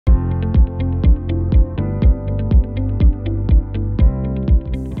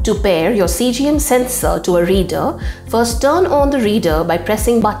To pair your CGM sensor to a reader, first turn on the reader by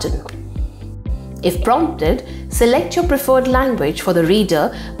pressing button. If prompted, select your preferred language for the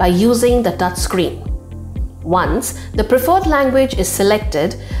reader by using the touch screen. Once the preferred language is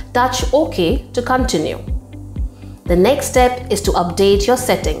selected, touch OK to continue. The next step is to update your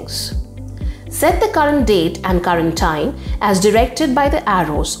settings. Set the current date and current time as directed by the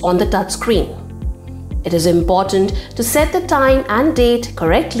arrows on the touch screen. It is important to set the time and date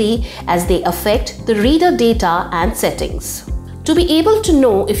correctly as they affect the reader data and settings. To be able to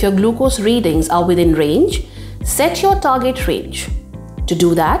know if your glucose readings are within range, set your target range. To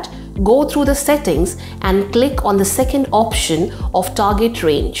do that, go through the settings and click on the second option of target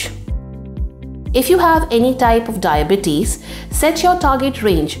range. If you have any type of diabetes, set your target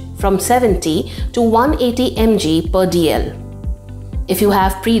range from 70 to 180 mg per dl. If you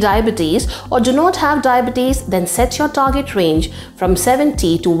have pre-diabetes or do not have diabetes, then set your target range from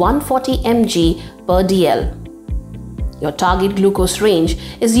 70 to 140 mg per dl. Your target glucose range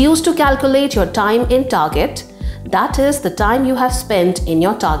is used to calculate your time in target, that is the time you have spent in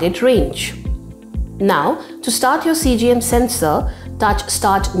your target range. Now, to start your CGM sensor, touch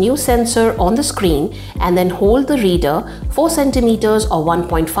Start New Sensor on the screen and then hold the reader 4 cm or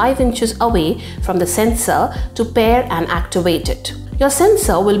 1.5 inches away from the sensor to pair and activate it. Your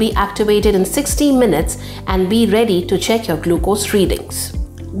sensor will be activated in 60 minutes and be ready to check your glucose readings.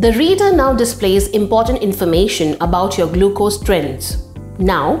 The reader now displays important information about your glucose trends.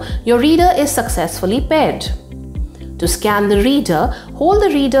 Now, your reader is successfully paired. To scan the reader, hold the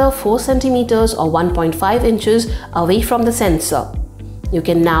reader 4 cm or 1.5 inches away from the sensor. You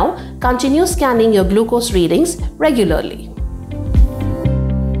can now continue scanning your glucose readings regularly.